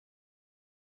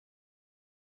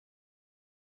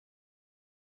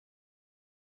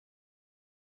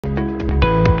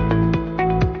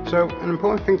So an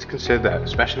important thing to consider,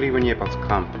 especially when you're about to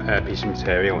clamp a piece of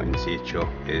material into your chuck,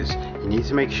 is you need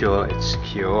to make sure it's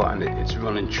secure and it's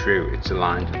running true, it's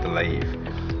aligned with the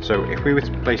lathe. So if we were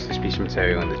to place this piece of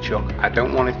material in the chuck, I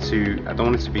don't want it to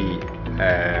be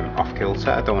off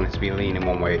kilter. I don't want it to be leaning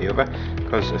one way or the other,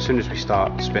 because as soon as we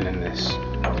start spinning this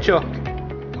chuck,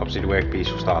 obviously the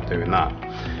workpiece will start doing that.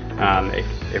 And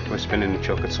if we're spinning the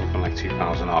chuck at something like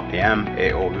 2000 RPM,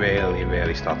 it will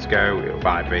really start to go, it will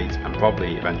vibrate and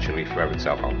probably eventually throw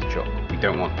itself out the chuck. We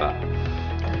don't want that.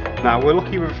 Now we're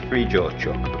lucky with a 3-jaw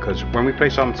chuck, because when we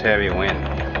place our material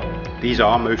in, these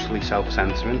are mostly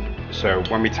self-centering, so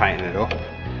when we tighten it up,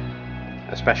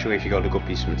 especially if you've got a good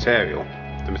piece of material,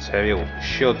 the material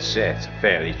should sit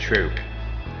fairly true.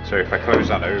 So if I close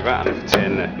that over and if I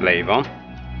turn the lathe on,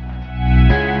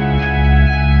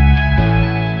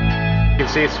 you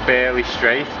can see it's fairly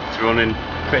straight, it's running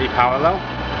pretty parallel.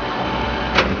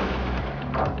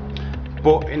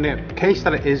 But in the case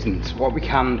that it isn't, what we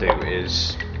can do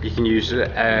is you can use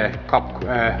a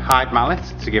hide mallet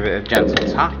to give it a gentle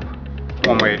tap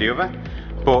one way or the other.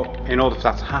 But in order for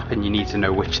that to happen, you need to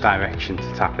know which direction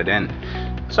to tap it in.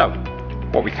 So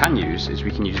what we can use is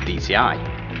we can use a DTI.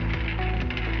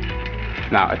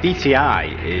 Now a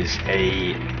DTI is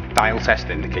a dial test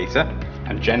indicator,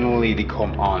 and generally they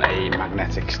come on a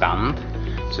magnetic stand.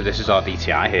 So this is our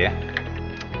DTI here.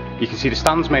 You can see the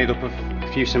stand's made up of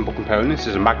a few simple components.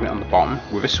 There's a magnet on the bottom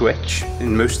with a switch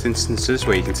in most instances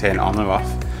where you can turn it on or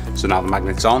off. So now the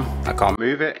magnet's on, I can't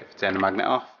move it. If I turn the magnet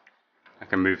off, I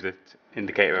can move the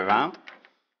indicator around.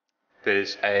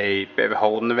 There's a bit of a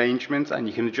holding arrangement, and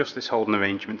you can adjust this holding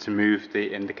arrangement to move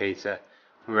the indicator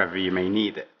wherever you may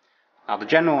need it. Now the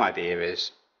general idea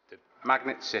is the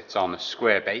magnet sits on a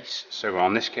square base, so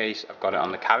on this case I've got it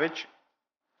on the carriage,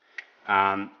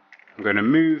 and I'm going to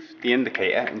move the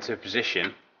indicator into a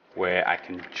position where I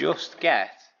can just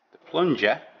get the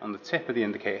plunger on the tip of the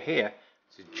indicator here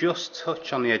to just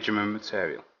touch on the edge of my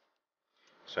material.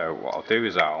 So what I'll do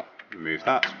is I'll remove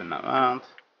that, spin that around,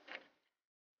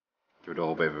 give it a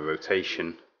little bit of a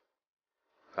rotation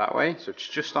that way, so it's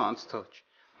just starting to touch.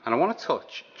 And I want to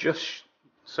touch just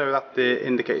so that the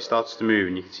indicator starts to move,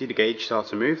 and you can see the gauge start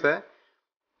to move there.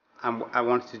 And I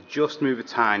want it to just move a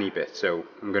tiny bit, so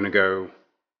I'm going to go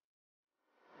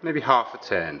maybe half a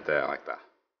turn there like that.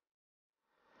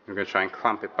 I'm going to try and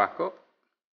clamp it back up.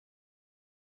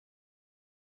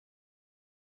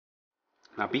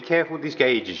 Now be careful with these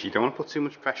gauges, you don't want to put too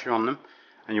much pressure on them,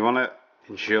 and you want to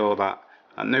ensure that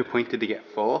at no point did they get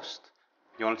forced.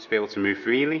 You want it to be able to move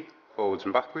freely, forwards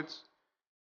and backwards.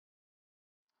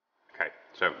 Okay,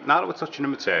 so now that we're touching the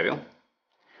material,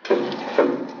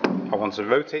 I want to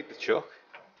rotate the chuck.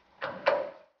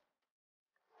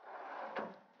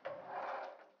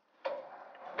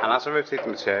 And as I rotate the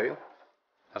material,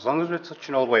 as long as we're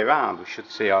touching all the way around, we should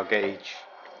see our gauge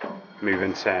move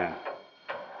and turn.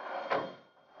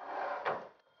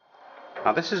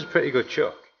 Now this is a pretty good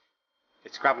chuck.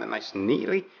 It's grabbing it nice and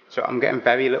neatly, so I'm getting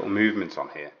very little movement on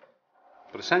here.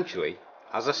 But essentially,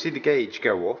 as I see the gauge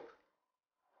go up,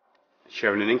 it's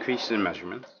showing an increase in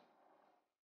measurement,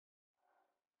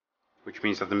 which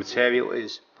means that the material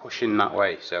is pushing that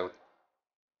way. So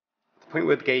the point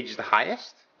where the gauge is the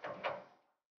highest,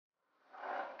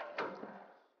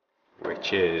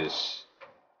 which is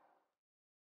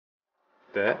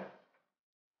there,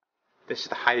 this is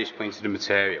the highest point of the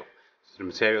material. So the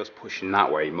material is pushing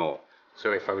that way more.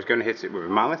 So if I was going to hit it with a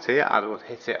mallet here, I would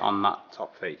hit it on that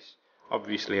top face.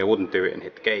 Obviously I wouldn't do it and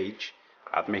hit the gauge.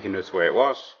 I'd make a note of where it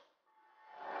was,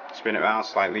 spin it around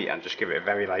slightly and just give it a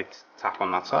very light tap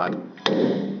on that side.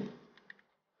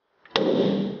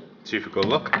 See for good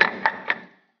luck.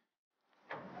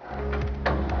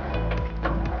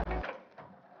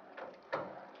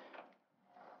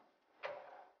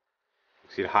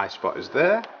 See the high spot is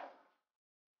there.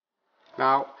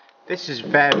 Now this is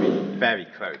very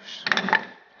close.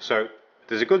 So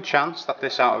there's a good chance that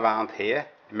this out around here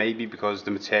may be because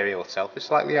the material itself is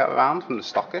slightly out around from the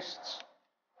stockists.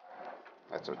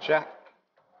 Let's have a check.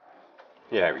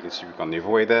 Yeah, we can see we've gone the other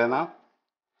way there now.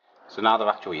 So now there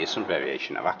actually is some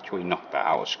variation. I've actually knocked that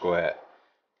out of square,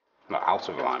 not out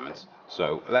of alignment.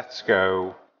 So let's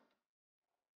go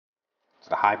to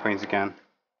the high point again,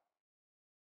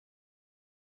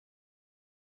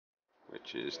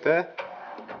 which is there.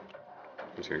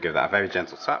 I'm just going to give that a very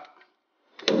gentle tap.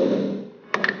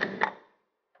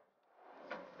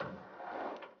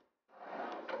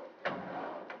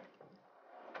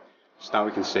 So now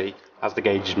we can see, as the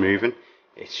gauge is moving,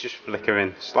 it's just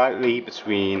flickering slightly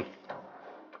between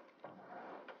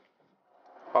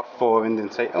about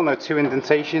 2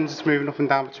 indentations it's moving up and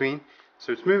down between.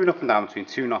 So it's moving up and down between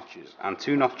 2 notches, and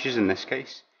 2 notches in this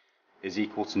case is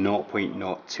equal to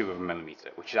 0.02 of a millimeter,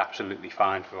 which is absolutely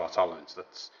fine for our tolerance.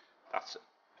 That's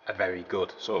a very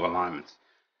good sort of alignment.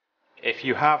 If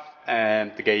you have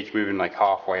the gauge moving like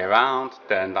halfway around,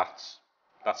 then that's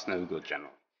no good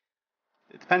generally.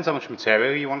 It depends how much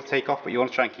material you want to take off, but you want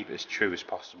to try and keep it as true as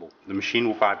possible. The machine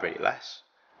will vibrate less,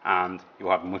 and you'll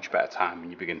have a much better time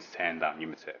when you begin to turn down your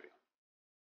material.